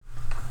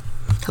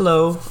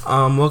Hello,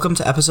 welcome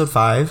to episode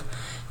 5,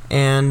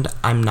 and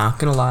I'm not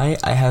gonna lie,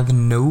 I have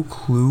no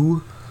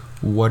clue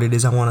what it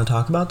is I want to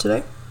talk about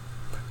today,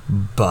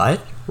 but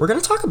we're gonna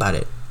talk about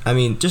it. I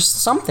mean,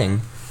 just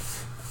something.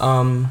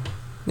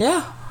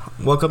 Yeah,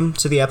 welcome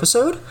to the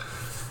episode.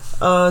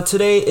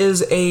 Today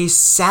is a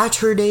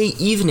Saturday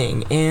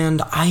evening,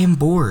 and I am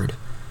bored.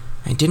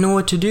 I didn't know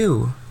what to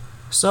do,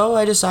 so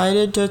I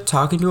decided to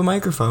talk into a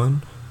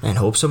microphone and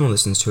hope someone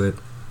listens to it.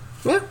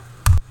 Yeah.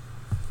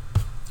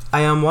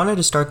 I wanted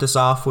to start this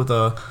off with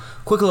a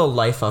quick little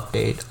life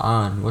update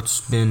on what's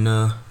been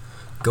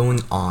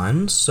going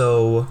on.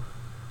 So,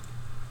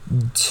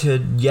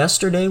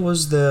 yesterday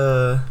was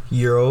the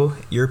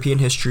European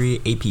History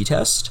AP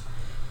test,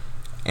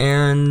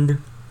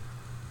 and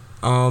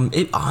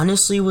it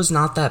honestly was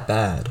not that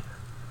bad.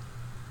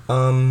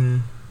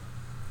 I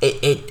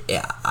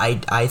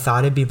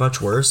thought it'd be much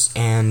worse,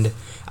 and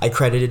I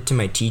credit it to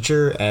my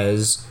teacher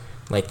as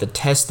like the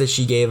test that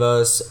she gave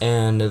us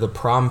and the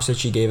prompts that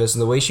she gave us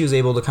and the way she was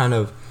able to kind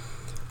of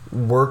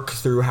work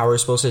through how we're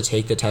supposed to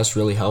take the test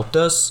really helped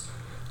us.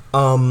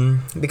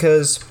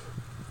 Because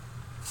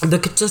the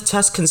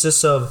test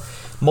consists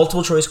of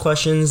multiple choice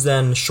questions,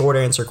 then short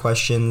answer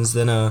questions,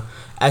 then a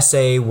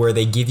essay where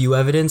they give you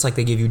evidence, like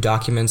they give you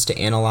documents to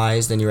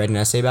analyze, then you write an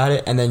essay about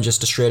it, and then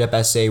just a straight up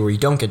essay where you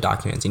don't get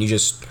documents and you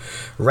just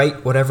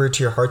write whatever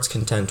to your heart's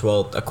content,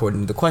 well,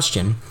 according to the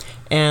question.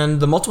 And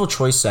the multiple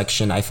choice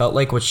section, I felt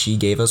like what she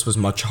gave us was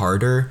much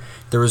harder.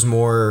 There was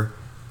more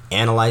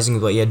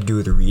analyzing what you had to do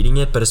with reading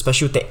it, but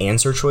especially with the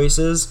answer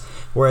choices.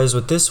 Whereas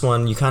with this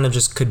one, you kind of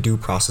just could do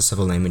process of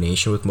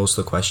elimination with most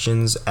of the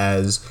questions,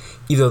 as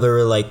either there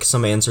were like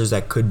some answers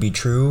that could be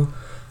true,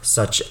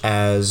 such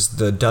as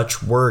the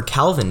Dutch were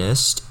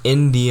Calvinist.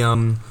 In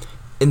the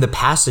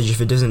passage,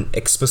 if it doesn't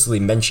explicitly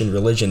mention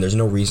religion, there's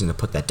no reason to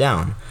put that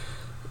down.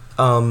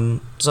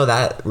 So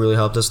that really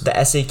helped us. The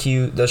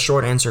SAQ, the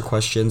short answer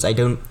questions,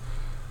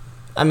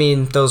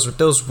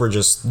 those were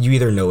just, you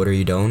either know it or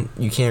you don't.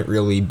 You can't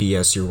really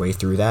BS your way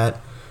through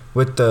that.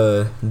 With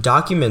the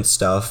document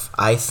stuff,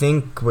 I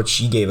think what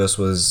she gave us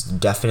was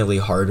definitely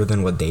harder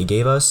than what they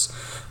gave us.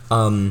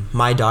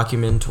 My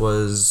document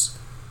was,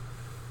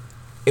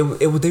 they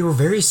were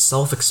very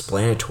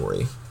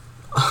self-explanatory.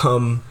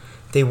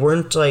 They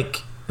weren't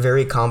like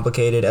very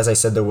complicated. As I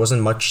said, there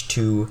wasn't much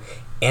to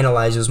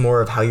analyze. It was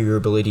more of how your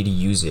ability to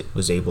use it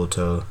was able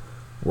to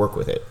work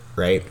with it,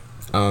 right?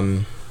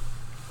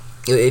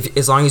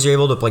 As long as you're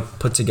able to like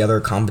put together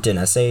a competent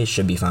essay, it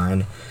should be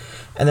fine.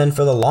 And then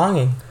for the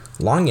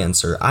long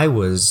answer, I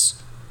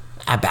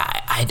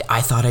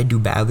thought I'd do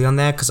badly on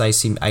that because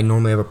I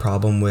normally have a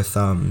problem with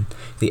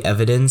the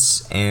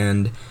evidence,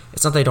 and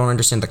it's not that I don't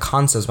understand the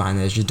concepts behind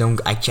it.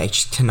 I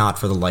just cannot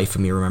for the life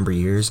of me remember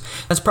years.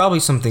 That's probably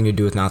something to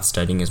do with not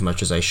studying as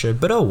much as I should,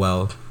 but oh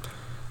well.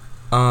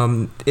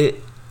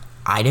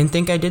 I didn't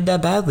think I did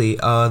that badly.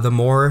 The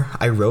more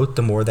I wrote,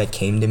 the more that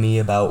came to me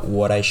about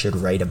what I should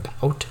write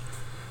about.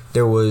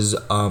 There was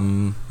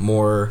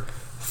more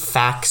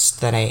facts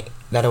that I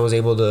was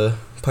able to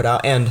put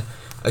out, and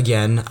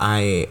again,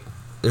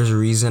 there's a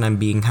reason I'm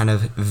being kind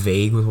of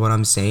vague with what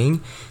I'm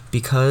saying,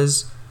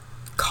 because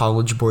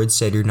College Board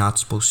said you're not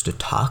supposed to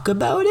talk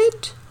about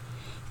it,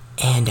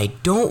 and I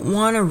don't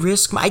want to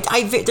risk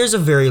there's a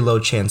very low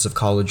chance of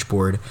College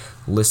Board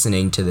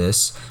listening to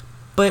this,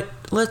 but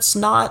let's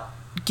not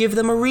give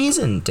them a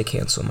reason to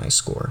cancel my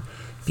score,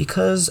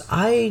 because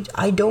I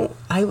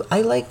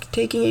like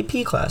taking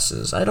AP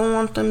classes. I don't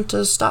want them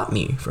to stop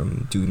me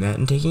from doing that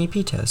and taking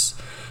AP tests,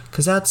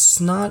 because that's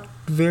not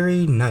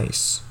very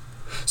nice.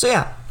 So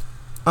yeah,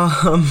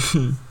 other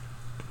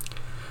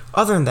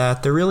than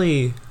that, there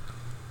really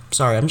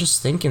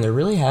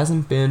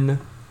hasn't been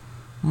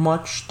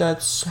much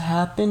that's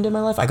happened in my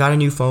life. I got a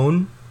new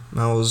phone.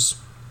 That was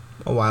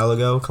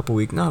a couple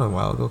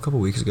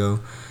weeks ago.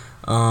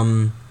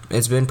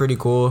 It's been pretty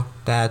cool.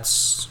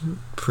 That's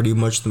pretty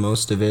much the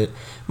most of it.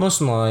 Most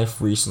of my life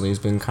recently has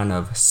been kind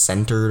of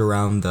centered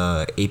around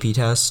the AP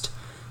test,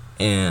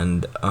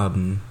 and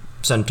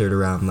centered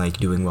around like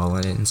doing well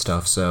in it and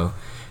stuff. So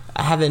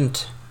I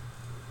haven't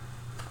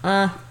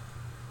there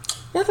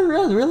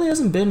really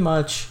hasn't been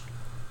much.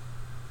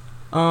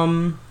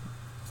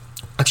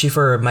 Actually,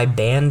 for my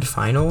band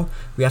final,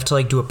 we have to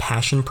like do a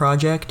passion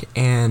project,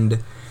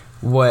 and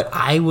what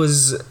I'm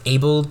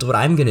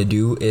gonna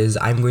do is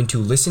I'm going to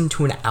listen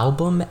to an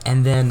album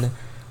and then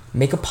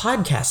make a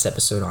podcast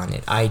episode on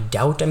it. I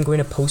doubt I'm going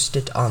to post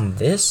it on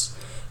this,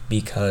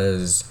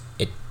 because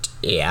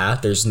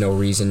there's no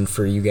reason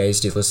for you guys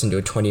to listen to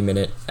a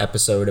 20-minute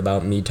episode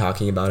about me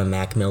talking about a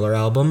Mac Miller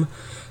album,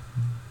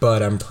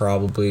 but I'm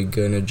probably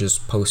gonna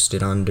just post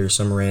it under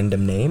some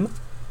random name.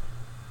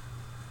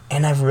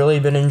 And I've really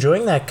been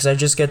enjoying that, because I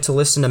just get to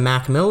listen to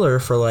Mac Miller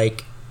for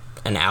like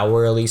an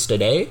hour at least a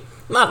day.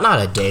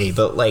 Not a day,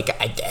 but like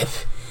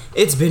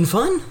it's been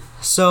fun.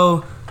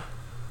 So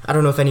I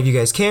don't know if any of you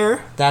guys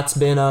care. That's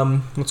been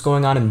what's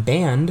going on in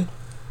band.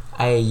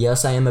 I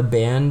am a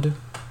band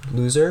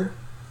loser.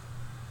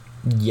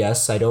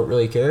 Yes, I don't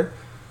really care.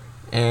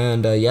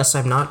 And yes,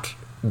 I'm not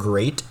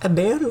great at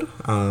band.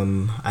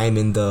 I'm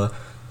in the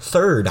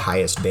third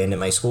highest band at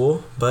my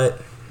school,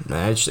 but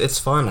it's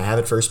fun. I have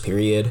it first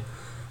period.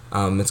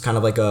 It's kind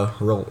of like a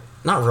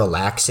not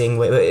relaxing,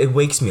 but it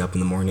wakes me up in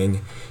the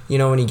morning. You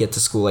know, when you get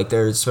to school, like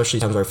there's especially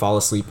times where I fall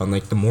asleep on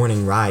like the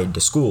morning ride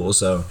to school.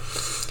 So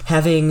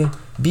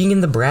being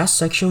in the brass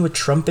section with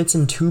trumpets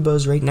and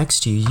tubas right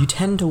next to you, you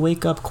tend to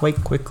wake up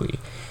quite quickly,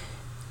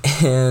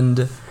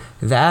 and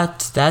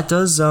that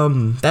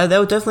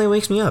definitely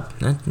wakes me up.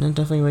 That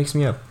definitely wakes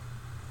me up.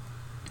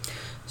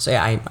 So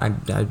yeah,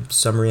 I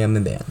summary, I'm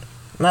in band.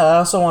 I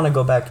also want to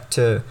go back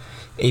to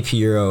AP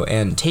Euro,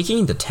 and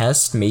taking the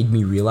test made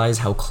me realize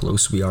how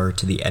close we are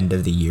to the end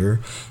of the year,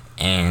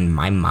 and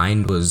my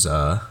mind was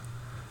I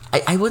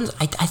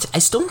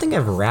still don't think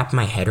I've wrapped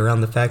my head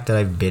around the fact that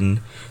I've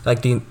been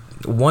like the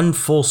one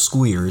full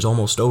school year is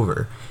almost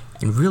over,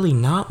 and really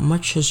not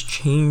much has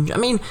changed. I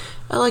mean,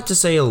 I like to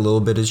say a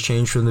little bit has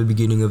changed from the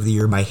beginning of the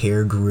year. My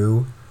hair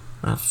grew.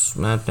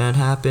 That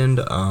happened.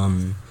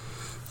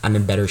 I'm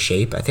in better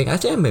shape. I think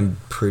I'm in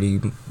pretty,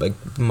 like,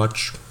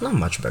 not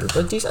much better, but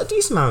a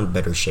decent amount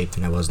better shape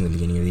than I was in the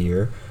beginning of the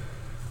year.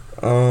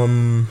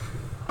 I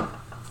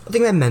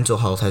think my mental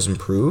health has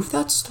improved.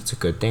 That's a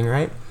good thing,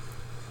 right?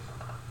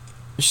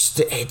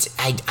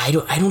 I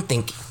don't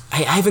think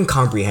I haven't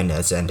comprehended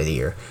at the end of the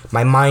year.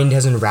 My mind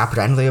hasn't wrapped.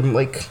 I don't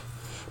think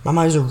my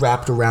mind isn't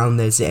wrapped around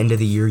this the end of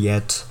the year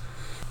yet,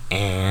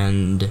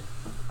 and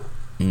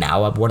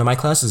now one of my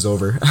classes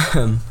over.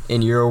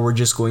 In Euro, we're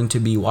just going to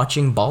be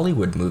watching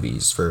Bollywood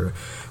movies for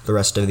the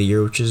rest of the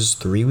year, which is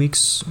 3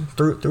 weeks.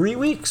 3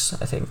 weeks,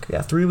 I think.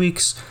 Yeah, 3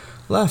 weeks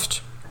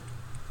left.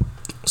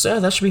 So yeah,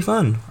 that should be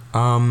fun.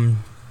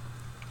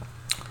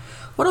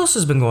 What else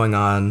has been going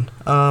on?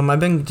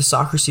 The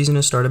soccer season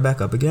has started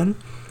back up again.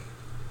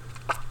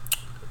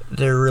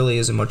 There really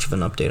isn't much of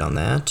an update on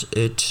that.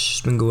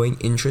 It's been going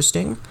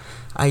interesting.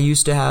 I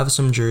used to have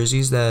some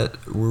jerseys that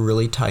were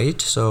really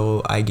tight,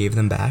 so I gave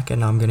them back,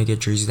 and now I'm going to get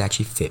jerseys that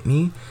actually fit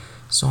me.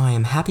 So I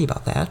am happy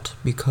about that,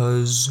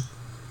 because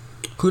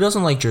who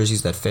doesn't like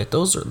jerseys that fit?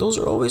 Those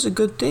are always a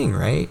good thing,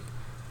 right?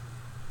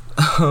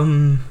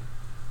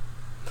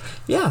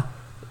 Yeah.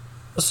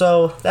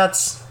 So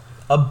that's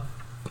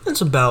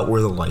about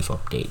where the life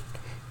update.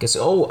 Because,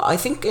 I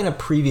think in a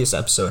previous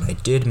episode I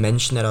did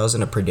mention that I was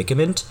in a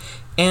predicament,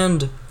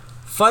 and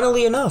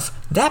funnily enough,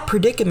 that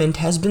predicament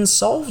has been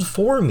solved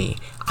for me.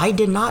 I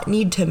did not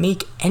need to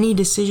make any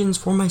decisions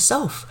for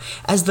myself,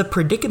 as the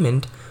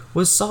predicament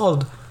was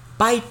solved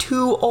by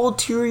 2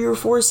 ulterior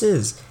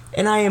forces,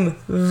 and I am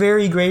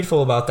very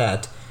grateful about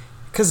that.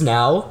 Because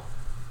now,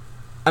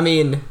 I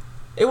mean,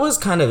 it was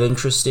kind of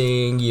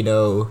interesting, you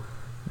know,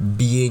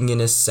 being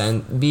in a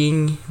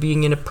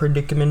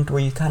predicament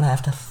where you kind of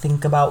have to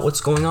think about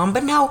what's going on,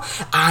 but now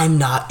I'm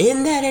not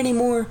in that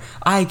anymore.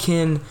 I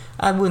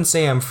wouldn't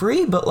say I'm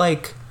free, but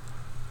like,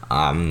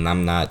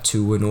 I'm not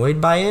too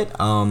annoyed by it.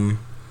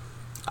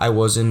 I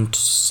wasn't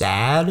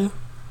sad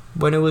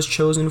when it was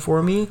chosen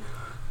for me,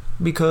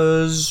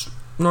 because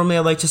normally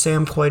I like to say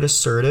I'm quite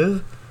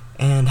assertive,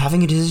 and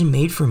having a decision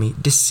made for me,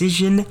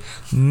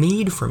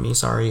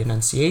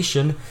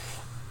 enunciation,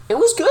 it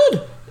was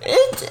good.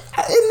 It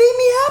made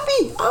me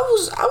happy.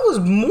 I was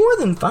more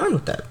than fine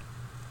with that.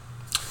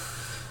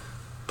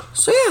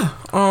 So yeah,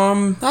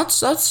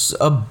 that's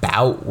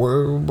about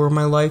where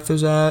my life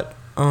is at.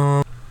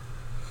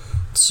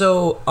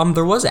 So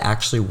there was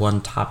actually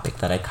one topic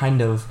that I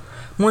kind of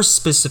more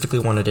specifically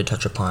wanted to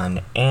touch upon,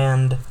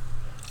 and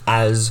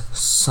as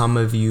some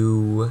of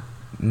you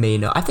may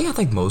know, I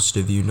think most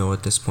of you know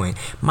at this point,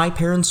 my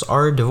parents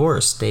are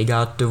divorced. They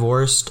got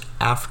divorced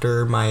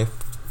after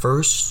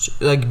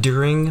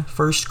during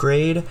first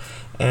grade,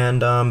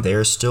 and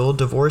they're still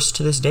divorced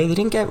to this day. They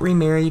didn't get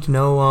remarried.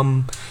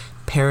 No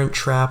parent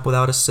trap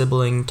without a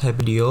sibling type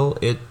of deal.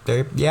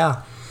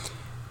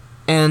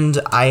 And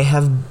I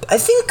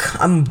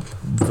think I'm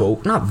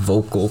not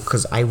vocal,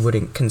 because I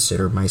wouldn't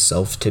consider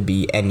myself to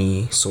be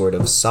any sort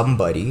of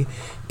somebody,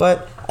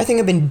 but I think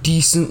I've been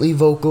decently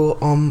vocal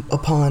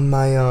upon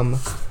my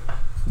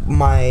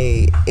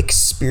my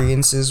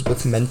experiences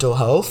with mental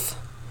health.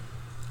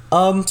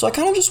 So I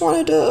kind of just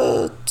wanted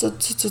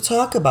to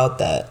talk about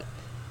that,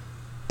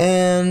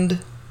 and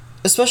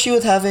especially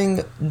with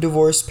having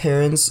divorced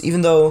parents,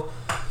 even though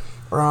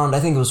around, I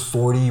think it was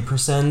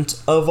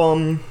 40% of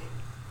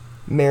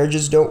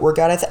marriages don't work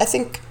out. I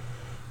think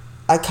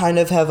I kind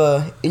of have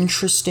a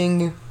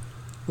interesting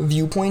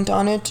viewpoint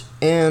on it,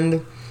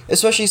 and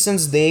especially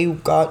since they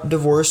got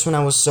divorced when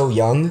I was so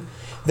young,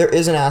 there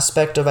is an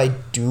aspect of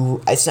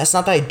it's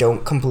not that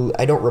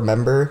I don't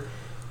remember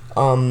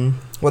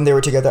when they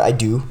were together. I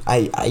do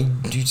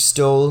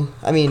still,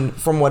 I mean,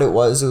 from what it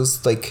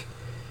was like,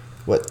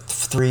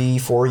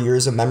 3-4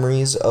 years of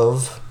memories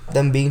of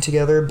them being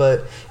together,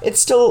 but it's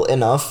still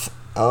enough.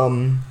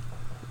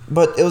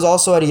 But it was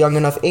also at a young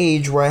enough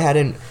age where I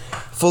hadn't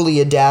fully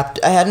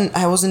adapted.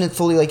 I wasn't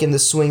fully like in the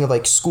swing of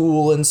like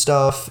school and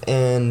stuff,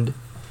 and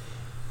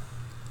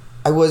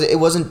it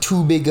wasn't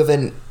too big of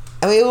an,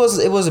 I mean, it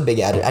was a big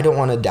added. I don't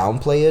want to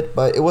downplay it,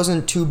 but it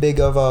wasn't too big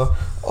of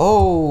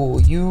oh,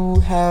 you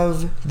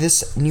have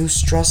this new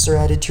stressor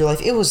added to your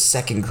life. It was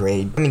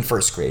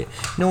first grade.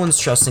 No one's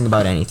stressing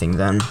about anything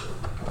then.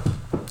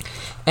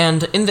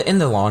 And in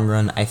the long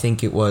run, I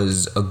think it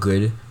was a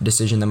good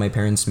decision that my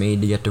parents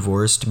made to get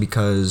divorced,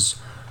 because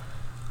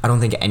I don't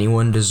think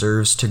anyone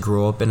deserves to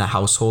grow up in a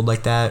household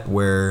like that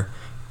where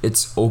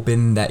it's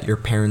open that your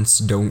parents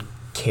don't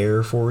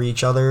care for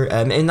each other,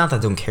 and not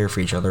that don't care for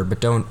each other, but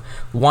don't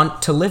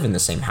want to live in the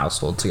same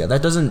household together.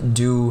 That doesn't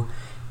do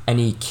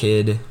any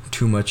kid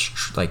too much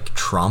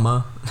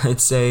trauma,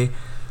 I'd say.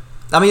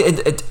 I mean,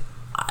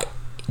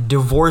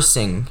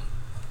 divorcing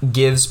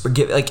gives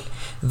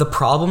the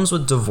problems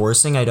with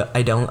divorcing. I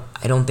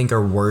don't think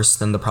are worse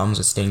than the problems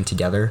with staying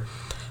together,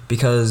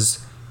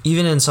 because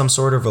even in some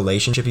sort of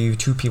relationship, you have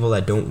two people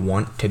that don't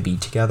want to be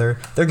together,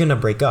 they're gonna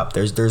break up.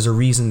 There's a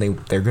reason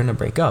they're gonna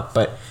break up.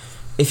 But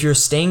if you're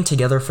staying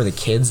together for the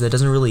kids, that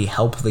doesn't really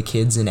help the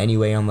kids in any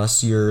way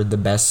unless you're the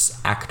best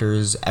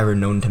actors ever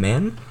known to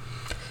man.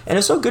 And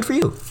it's so good for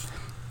you.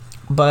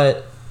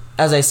 But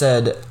as I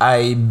said,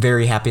 I'm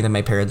very happy that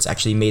my parents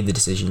actually made the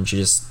decision to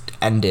just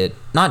end it.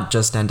 Not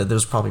just end it. There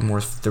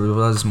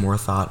was more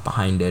thought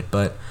behind it,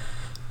 but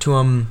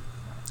to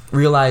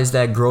realize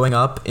that growing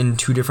up in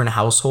two different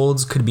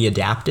households could be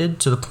adapted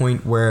to the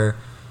point where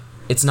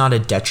it's not a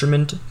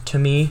detriment to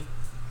me.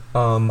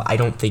 I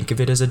don't think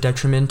of it as a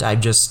detriment.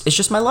 It's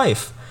just my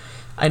life.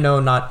 I know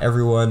not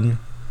everyone.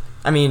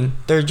 I mean,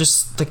 they're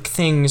just the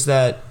things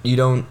that you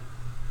don't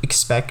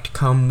expect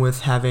come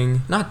with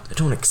having. Not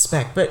don't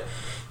expect, but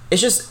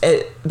it's just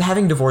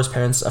having divorced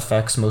parents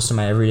affects most of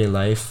my everyday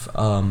life.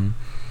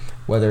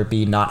 Whether it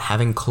be not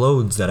having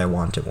clothes that I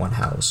want at one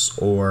house,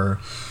 or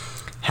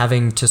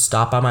having to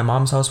stop by my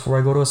mom's house before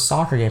I go to a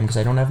soccer game because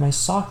I don't have my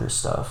soccer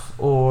stuff,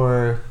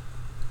 or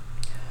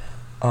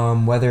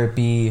whether it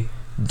be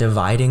not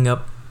dividing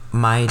up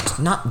my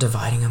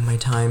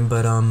time,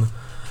 but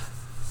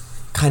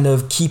kind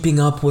of keeping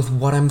up with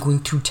what I'm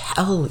going to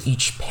tell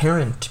each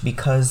parent,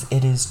 because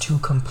it is two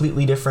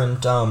completely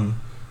different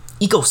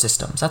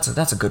ecosystems.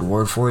 That's a good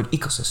word for it,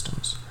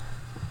 ecosystems.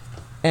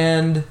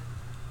 And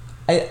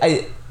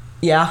any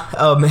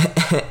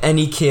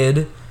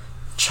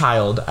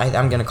child,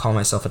 I'm gonna call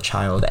myself a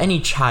child, any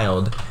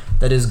child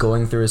that is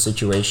going through a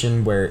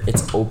situation where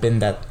it's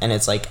open and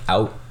it's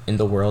out in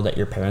the world that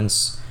your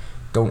parents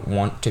don't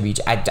want to be,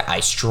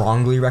 I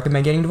strongly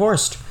recommend getting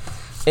divorced.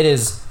 It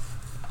is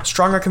a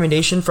strong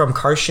recommendation from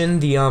Karshan,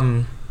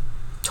 the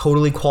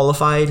totally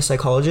qualified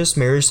psychologist,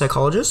 marriage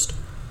psychologist.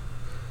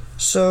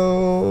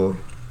 So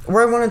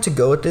where I wanted to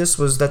go with this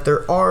was that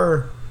there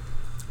are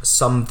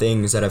some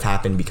things that have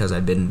happened because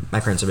my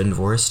parents have been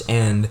divorced,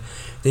 and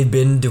they've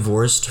been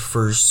divorced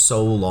for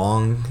so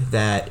long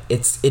that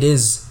it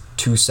is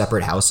two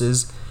separate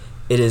houses.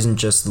 It isn't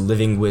just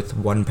living with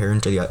one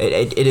parent or the other.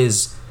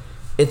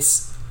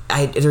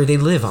 They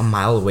live a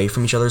mile away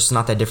from each other. So it's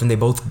not that different. They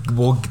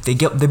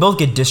both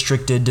get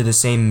districted to the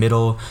same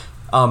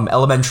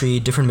elementary,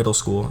 different middle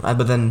school,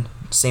 but then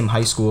same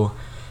high school,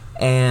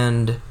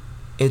 and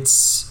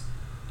it's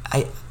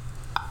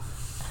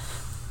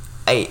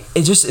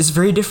it's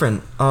very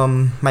different.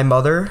 My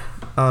mother,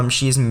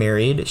 she's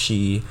married.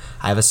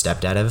 I have a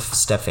stepdad, I have a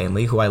step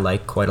family who I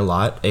like quite a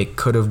lot. It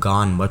could have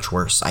gone much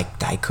worse. I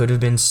could have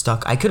been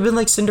stuck. I could have been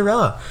like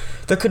Cinderella.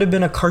 There could have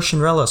been a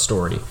Carsonrella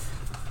story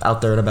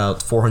out there in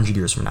about 400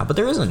 years from now, but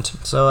there isn't.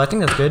 So I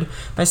think that's good.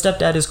 My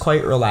stepdad is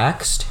quite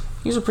relaxed.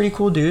 He's a pretty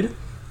cool dude.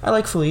 I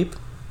like Philippe.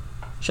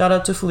 Shout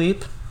out to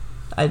Philippe.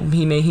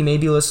 He may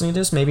be listening to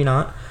this, maybe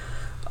not.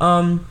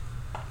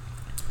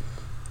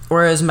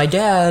 Whereas my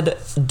dad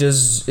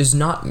is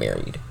not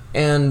married,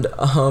 and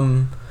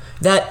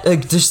that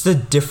just the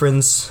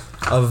difference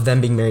of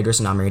them being married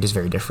versus not married is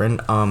very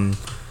different.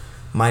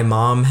 My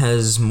mom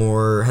has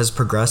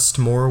progressed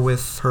more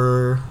with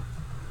her,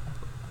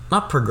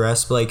 not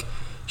progressed, but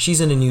she's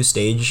in a new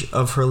stage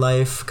of her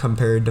life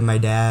compared to my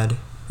dad,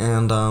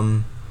 and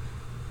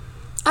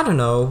I don't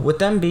know. With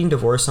them being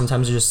divorced,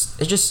 sometimes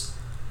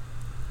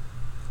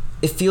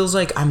it feels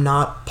like I'm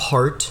not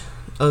part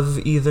of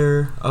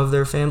either of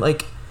their family.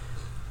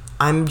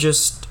 I'm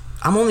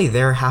only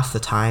there half the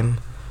time.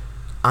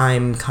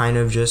 I'm kind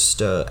of just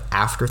a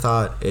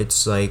afterthought.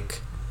 It's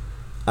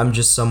I'm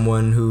just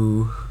someone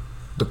who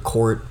the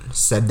court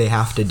said they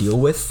have to deal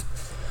with.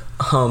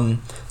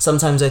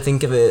 Sometimes I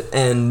think of it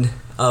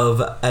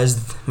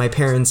as my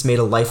parents made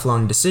a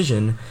lifelong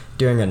decision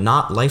during a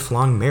not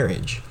lifelong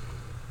marriage.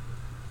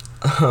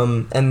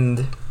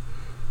 And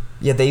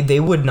yeah,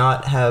 they would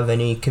not have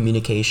any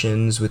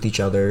communications with each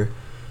other.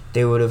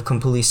 They would have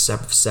completely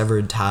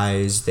severed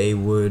ties. They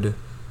would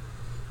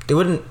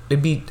go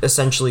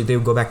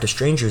back to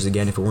strangers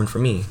again if it weren't for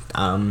me.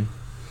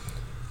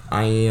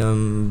 I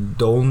am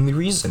the only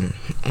reason.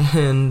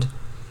 And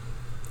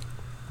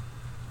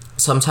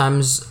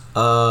sometimes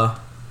at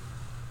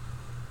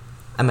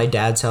my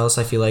dad's house,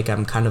 I feel like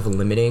I'm kind of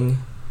limiting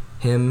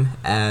him,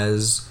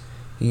 as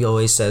he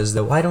always says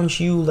that, why don't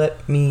you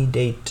let me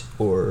date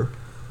or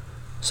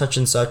such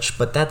and such,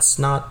 but that's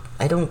not,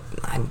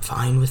 I'm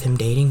fine with him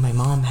dating. My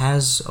mom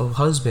has a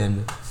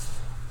husband.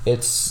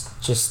 It's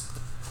just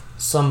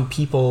some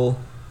people.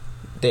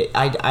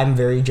 I'm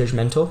very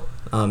judgmental.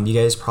 You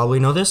guys probably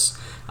know this.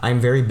 I'm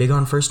very big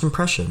on first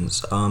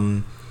impressions.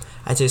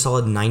 I'd say a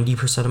solid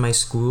 90% of my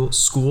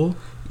school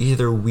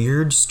either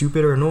weird,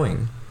 stupid, or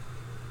annoying.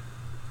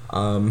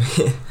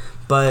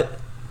 But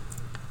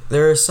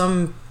there are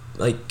some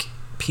like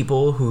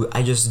people who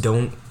I just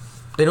don't.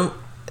 They don't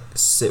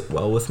sit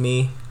well with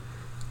me.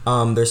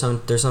 There's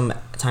some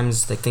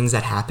times like things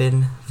that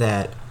happen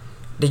that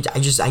I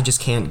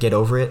just can't get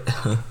over it.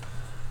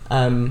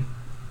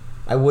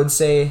 I would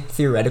say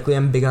theoretically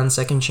I'm big on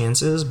second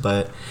chances,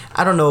 but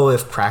I don't know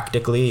if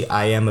practically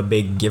I am a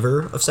big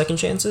giver of second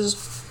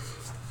chances.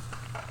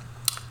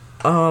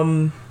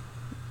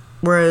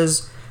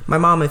 Whereas my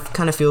mom, it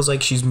kind of feels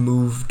like she's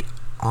moved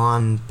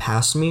on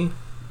past me.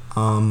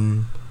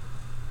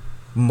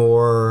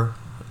 More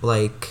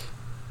like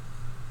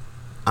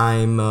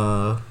I'm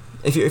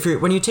if you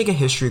when you take a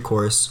history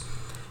course,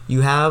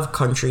 you have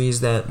countries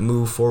that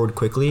move forward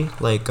quickly,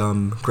 like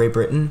Great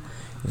Britain.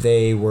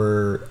 They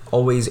were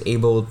always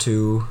able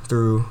to,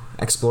 through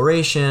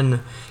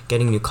exploration,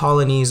 getting new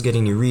colonies,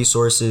 getting new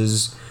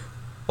resources,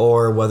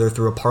 or whether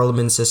through a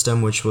parliament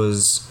system, which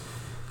was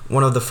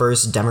one of the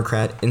first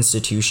democratic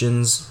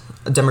institutions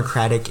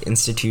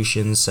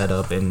set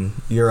up in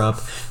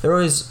Europe. They're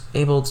always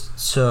able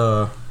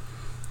to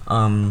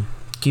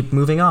keep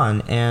moving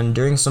on. And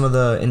during some of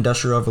the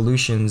industrial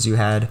revolutions, you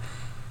had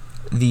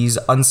these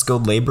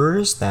unskilled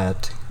laborers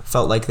that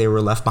felt like they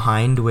were left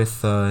behind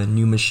with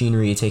new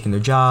machinery taking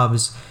their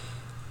jobs,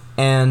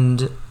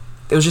 and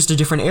it was just a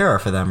different era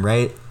for them,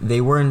 right?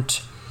 They're born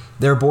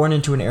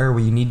into an era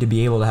where you need to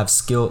be able to have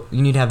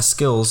you need to have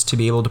skills to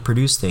be able to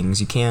produce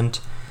things. You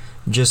can't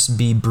just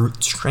be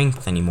brute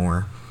strength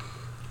anymore.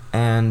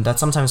 And that's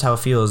sometimes how it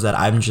feels, that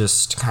I'm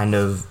just kind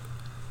of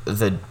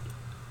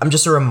I'm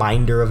just a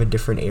reminder of a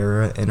different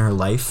era in her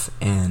life,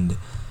 and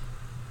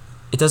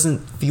it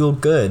doesn't feel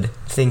good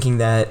thinking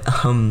that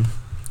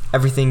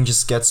everything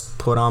just gets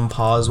put on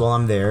pause while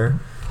I'm there,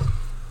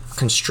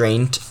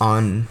 constraint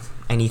on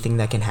anything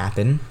that can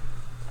happen.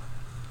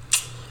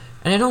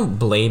 And I don't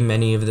blame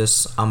any of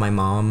this on my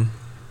mom.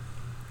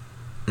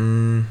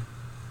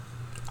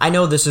 I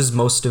know this is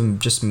most of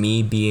just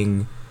me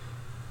being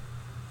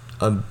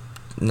I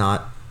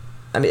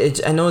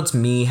know it's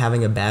me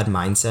having a bad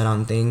mindset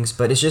on things,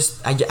 but it's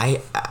just,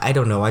 I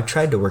don't know. I've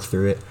tried to work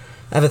through it.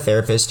 I have a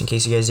therapist, in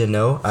case you guys didn't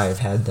know. I've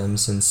had them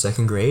since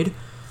second grade.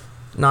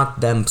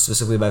 Not them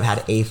specifically, but I've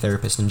had a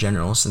therapist in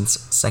general since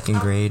second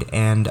grade,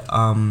 and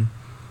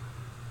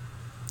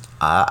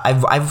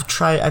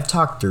I've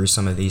talked through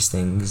some of these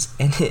things,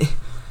 and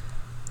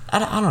I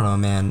don't know,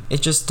 man.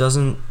 It just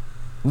doesn't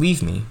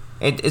leave me.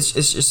 It's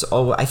just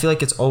I feel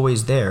like it's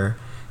always there,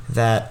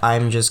 that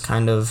I'm just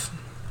kind of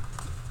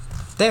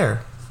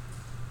there.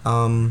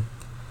 I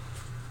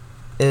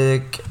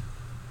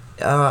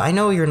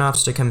know you're not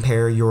supposed to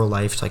compare your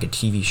life to like a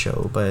TV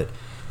show, but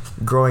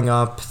growing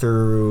up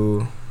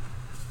through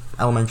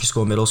elementary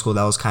school, middle school,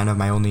 that was kind of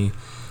my only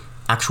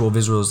actual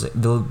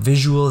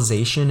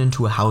visualization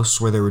into a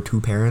house where there were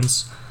two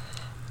parents,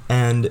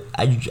 and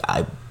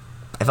I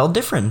felt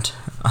different.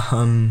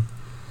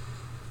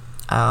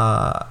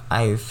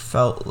 I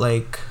felt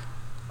like,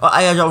 well,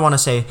 I don't want to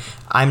say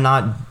I'm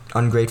not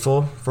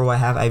ungrateful for what I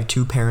have. I have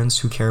two parents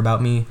who care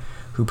about me,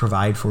 who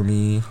provide for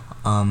me.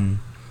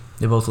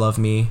 They both love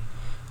me,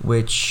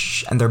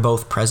 and they're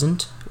both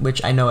present,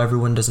 which I know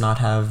everyone does not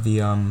have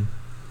the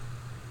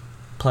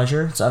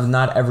pleasure. So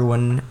not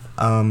everyone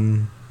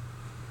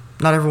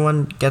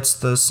gets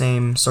the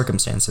same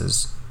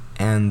circumstances,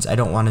 and I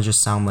don't want to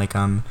just sound like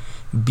I'm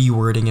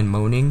B-wording and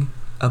moaning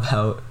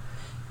about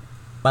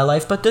my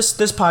life, but this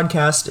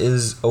podcast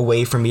is a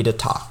way for me to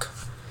talk.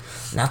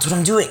 And that's what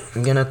I'm doing.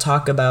 I'm gonna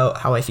talk about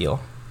how I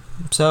feel.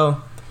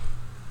 So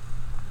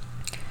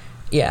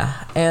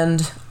yeah,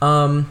 and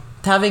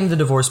having the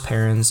divorced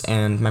parents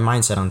and my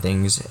mindset on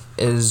things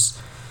is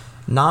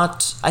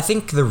not, I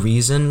think the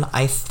reason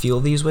I feel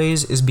these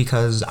ways is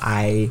because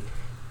I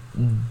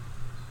feel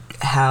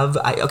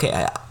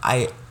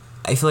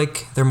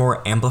like they're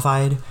more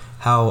amplified,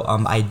 how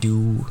I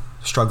do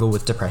struggle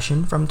with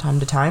depression from time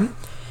to time.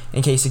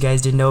 In case you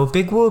guys didn't know,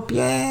 big whoop,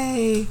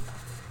 yay!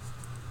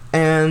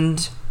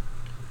 And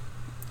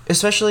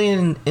especially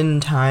in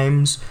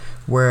times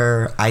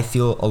where I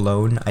feel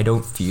alone,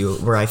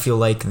 where I feel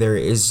like there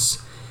is,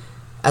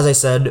 as I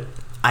said,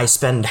 I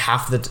spend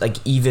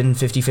even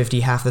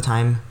 50-50 half the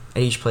time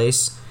at each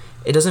place.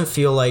 It doesn't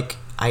feel like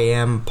I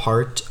am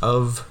part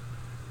of,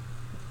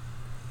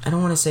 I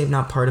don't want to say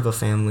not part of a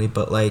family,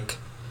 but like,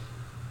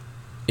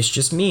 it's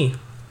just me.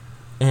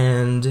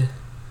 And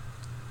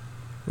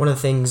one of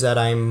the things that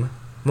I'm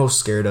most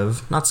scared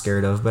of, not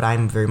scared of, but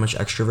I'm very much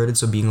extroverted,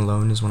 so being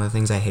alone is one of the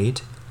things I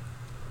hate.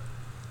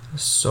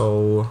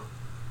 So,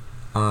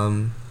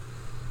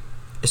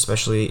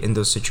 especially in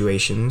those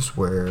situations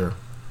where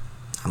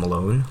I'm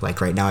alone,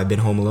 like right now I've been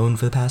home alone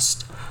for the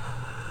past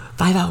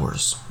 5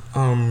 hours.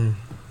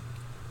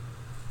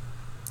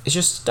 It's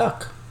just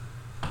stuck,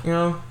 you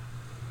know?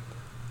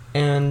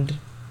 And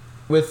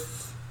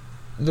with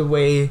the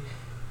way,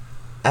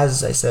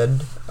 as I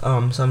said,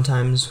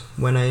 sometimes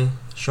when I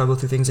struggle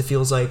through things, it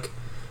feels like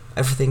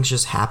everything's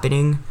just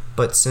happening.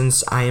 But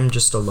since I am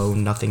just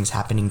alone, nothing's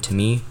happening to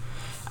me.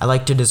 I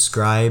like to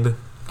describe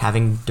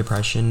having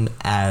depression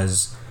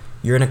as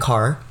you're in a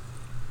car,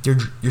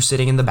 you're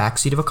sitting in the back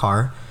seat of a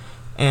car,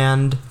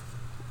 and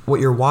what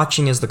you're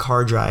watching as the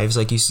car drives,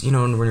 like you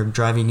know, when you're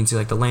driving, you can see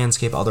like the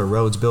landscape, all the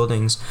roads,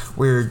 buildings.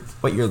 You're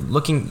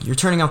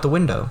turning out the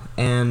window,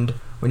 and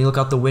when you look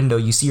out the window,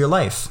 you see your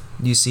life.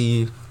 You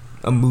see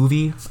a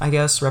movie, I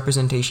guess,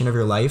 representation of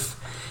your life,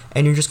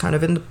 and you're just kind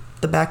of in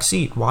the back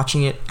seat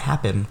watching it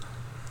happen.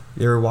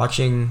 You're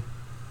watching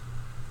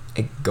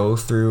it go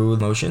through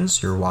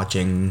emotions. You're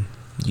watching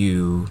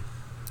you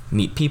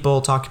meet people,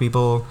 talk to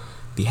people,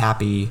 be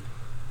happy,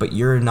 but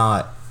you're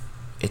not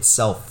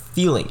itself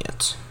feeling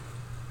it.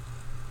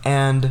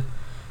 And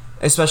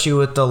especially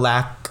with the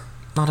lack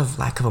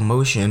of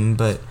emotion,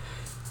 but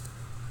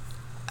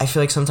I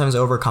feel like sometimes I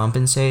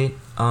overcompensate,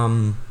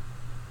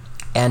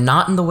 and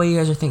not in the way you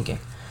guys are thinking.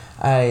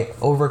 I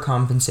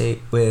overcompensate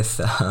with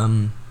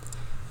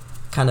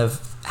kind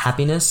of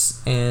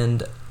happiness,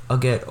 and I'll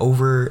get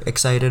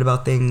overexcited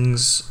about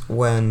things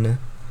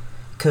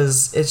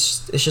because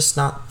it's just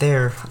not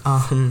there.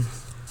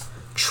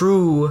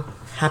 True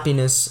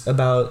happiness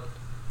about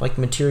like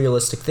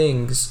materialistic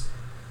things,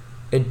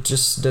 it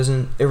just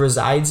doesn't, it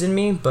resides in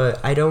me, but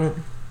it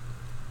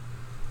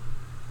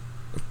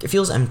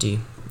feels empty,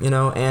 you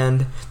know.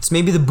 And it's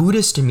maybe the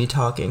Buddhist in me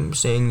talking,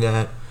 saying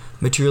that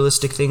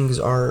materialistic things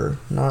are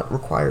not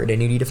required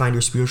and you need to find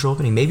your spiritual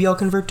opening. Maybe I'll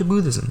convert to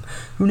Buddhism,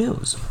 who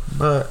knows.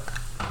 But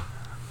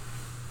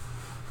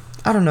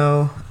I don't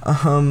know.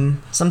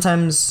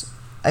 Sometimes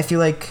I feel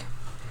like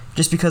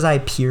just because I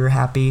appear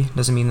happy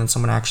doesn't mean that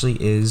someone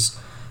actually is.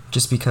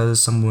 Just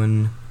because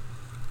someone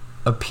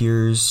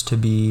appears to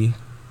be,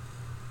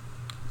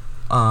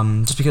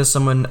 just because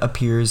someone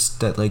appears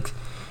that like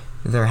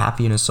they're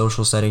happy in a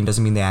social setting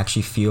doesn't mean they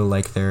actually feel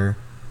like they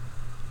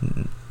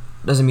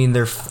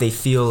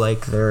feel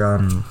like they're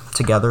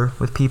together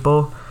with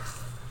people.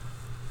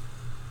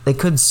 They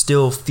could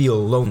still feel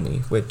lonely,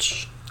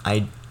 which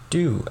I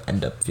do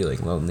end up feeling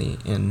lonely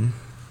in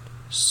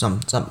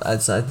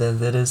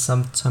that is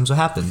sometimes what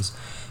happens.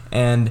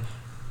 And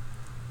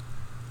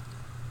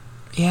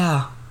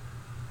yeah,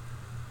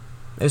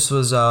 this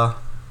was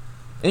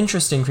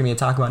interesting for me to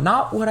talk about.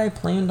 Not what I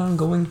planned on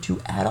going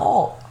to at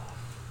all.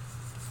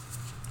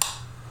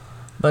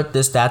 But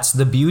that's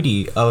the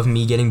beauty of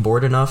me getting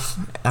bored enough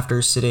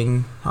after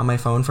sitting on my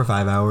phone for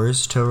 5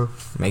 hours to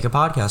make a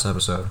podcast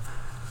episode.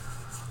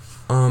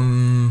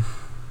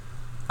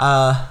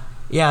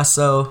 Yeah,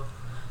 so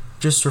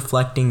just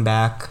reflecting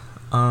back,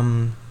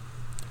 there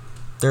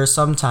are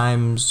some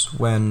times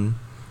when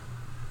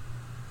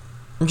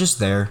I'm just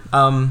there.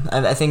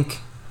 I think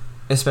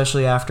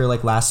especially after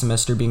like last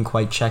semester being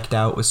quite checked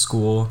out with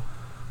school,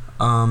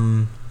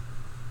 I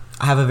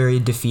have a very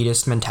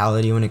defeatist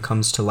mentality when it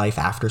comes to life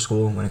after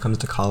school, when it comes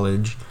to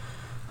college.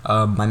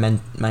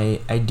 My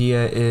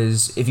idea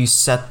is if you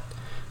set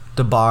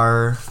the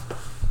bar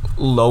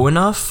low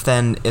enough,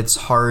 then it's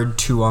hard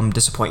to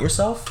disappoint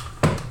yourself.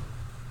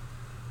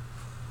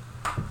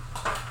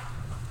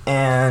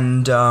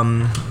 And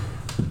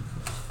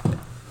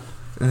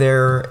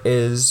there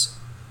is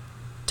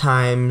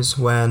times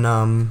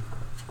when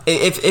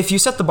if you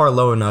set the bar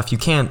low enough, you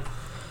can't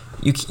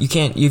if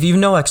you have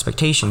no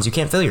expectations, you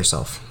can't fail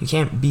yourself. You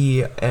can't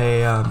be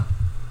a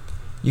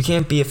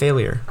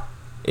failure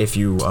if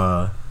you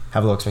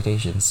have low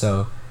expectations.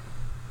 So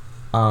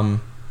my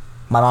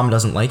mom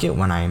doesn't like it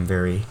when I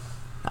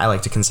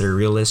like to consider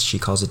realist. She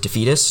calls it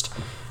defeatist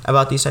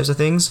about these types of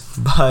things,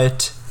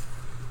 but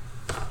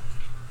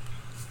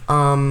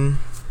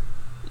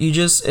you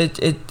just it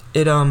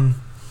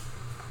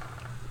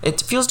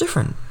feels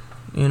different,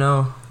 you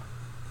know,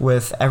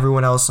 with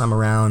everyone else I'm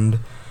around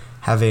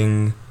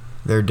having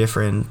they're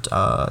doing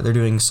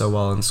so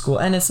well in school.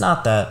 And it's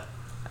not that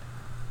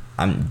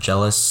I'm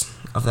jealous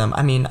of them.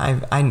 I mean,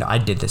 I know I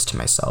did this to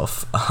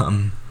myself.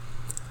 And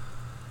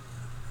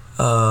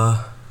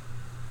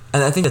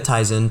I think it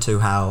ties into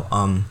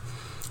how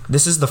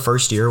this is the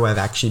first year where I've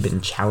actually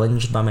been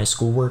challenged by my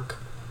schoolwork.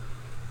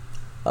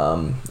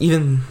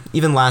 Even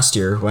last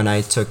year when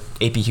I took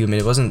AP Human,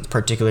 it wasn't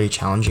particularly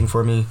challenging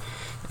for me,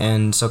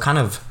 and so kind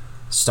of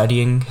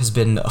studying has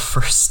been a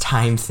first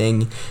time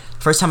thing.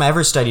 First time I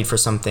ever studied for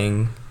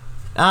something,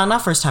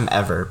 not first time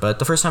ever, but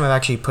the first time I've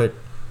actually put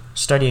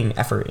studying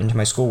effort into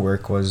my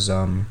schoolwork was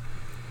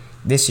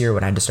this year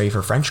when I had to study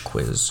for French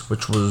quiz,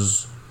 which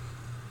was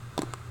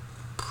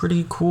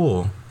pretty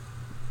cool.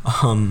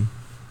 I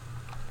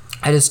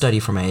did study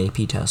for my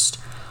AP test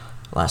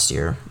last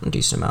year, a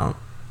decent amount.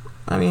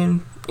 I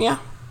mean, yeah.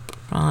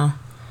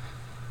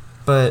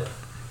 But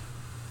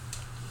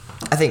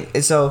I think,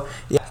 so,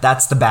 yeah,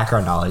 that's the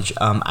background knowledge.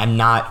 I'm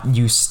not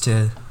used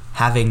to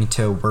having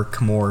to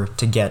work more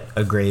to get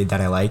a grade that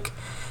I like.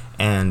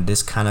 And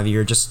this kind of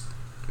year, just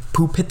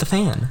poop hit the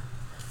fan.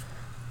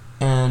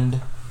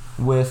 And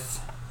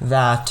with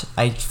that,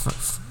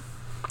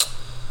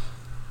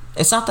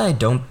 it's not that I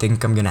don't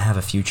think I'm gonna have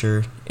a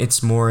future.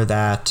 It's more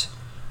that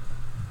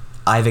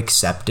I've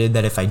accepted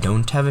that if I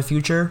don't have a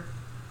future,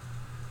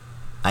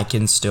 I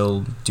can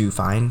still do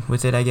fine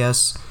with it, I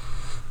guess.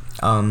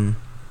 I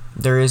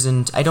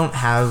don't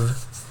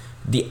have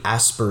the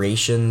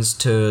aspirations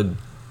to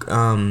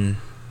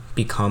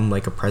become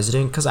like a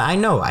president, because I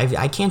know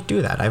I can't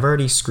do that. I've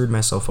already screwed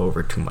myself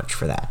over too much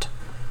for that.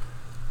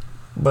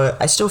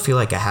 But I still feel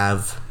like I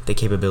have the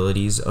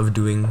capabilities of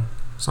doing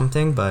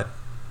something, but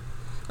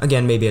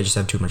again, maybe I just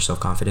have too much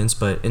self-confidence.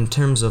 But in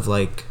terms of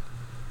like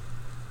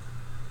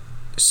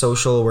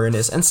social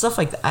awareness and stuff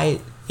like that,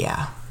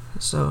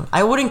 so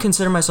I wouldn't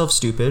consider myself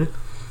stupid.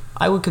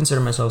 I would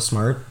consider myself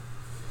smart.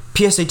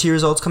 PSAT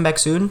results come back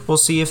soon. We'll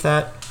see if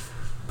that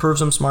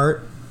proves I'm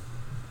smart.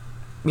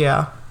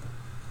 Yeah.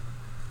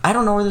 I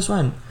don't know where this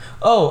went.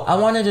 Oh, I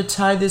wanted to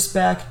tie this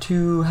back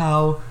to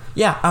how,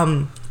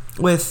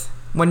 with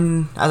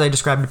when, as I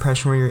described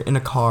depression, where you're in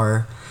a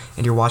car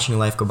and you're watching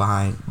life go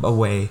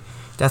away.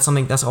 That's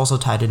something that's also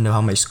tied into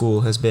how my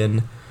school has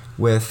been,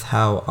 with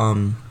how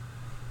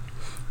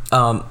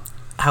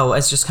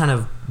it's just kind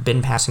of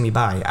been passing me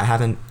by. I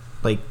don't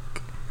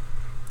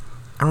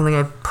think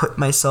I've put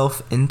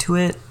myself into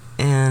it,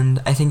 and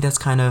I think that's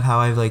kind of how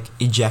I've like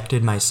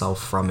ejected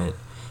myself from it.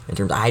 In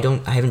terms, I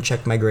haven't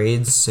checked my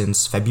grades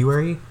since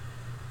February,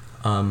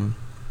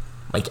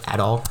 at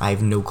all. I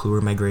have no clue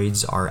where my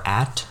grades are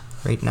at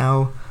right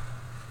now.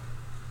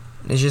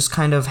 It's just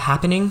kind of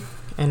happening,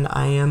 and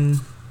I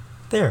am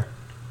there.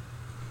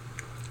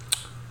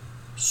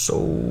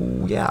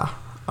 So yeah,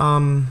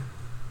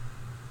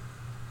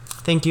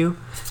 thank you,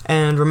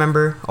 and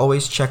remember,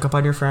 always check up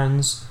on your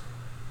friends.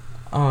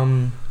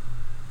 You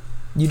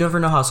never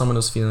know how someone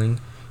is feeling.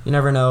 You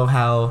never know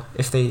how,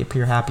 if they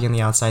appear happy on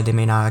the outside, they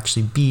may not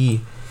actually be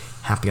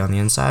happy on the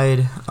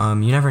inside.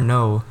 You never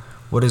know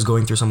what is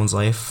going through someone's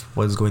life,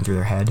 what is going through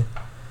their head.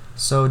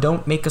 So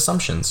don't make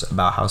assumptions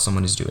about how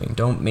someone is doing.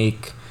 Don't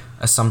make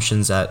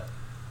assumptions that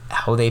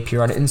how they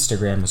appear on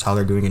Instagram is how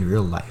they're doing in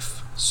real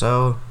life.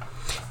 So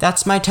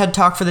that's my TED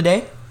Talk for the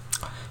day.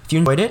 If you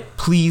enjoyed it,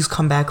 please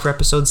come back for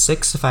episode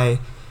 6.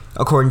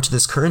 According to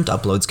this current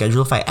upload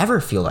schedule, if I ever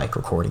feel like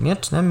recording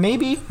it, then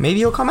maybe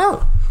it'll come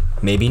out.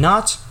 Maybe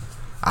not.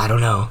 I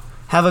don't know.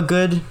 Have a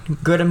good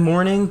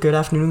morning, good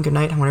afternoon, good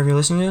night, whenever you're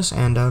listening to this,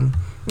 and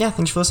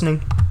thanks for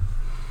listening.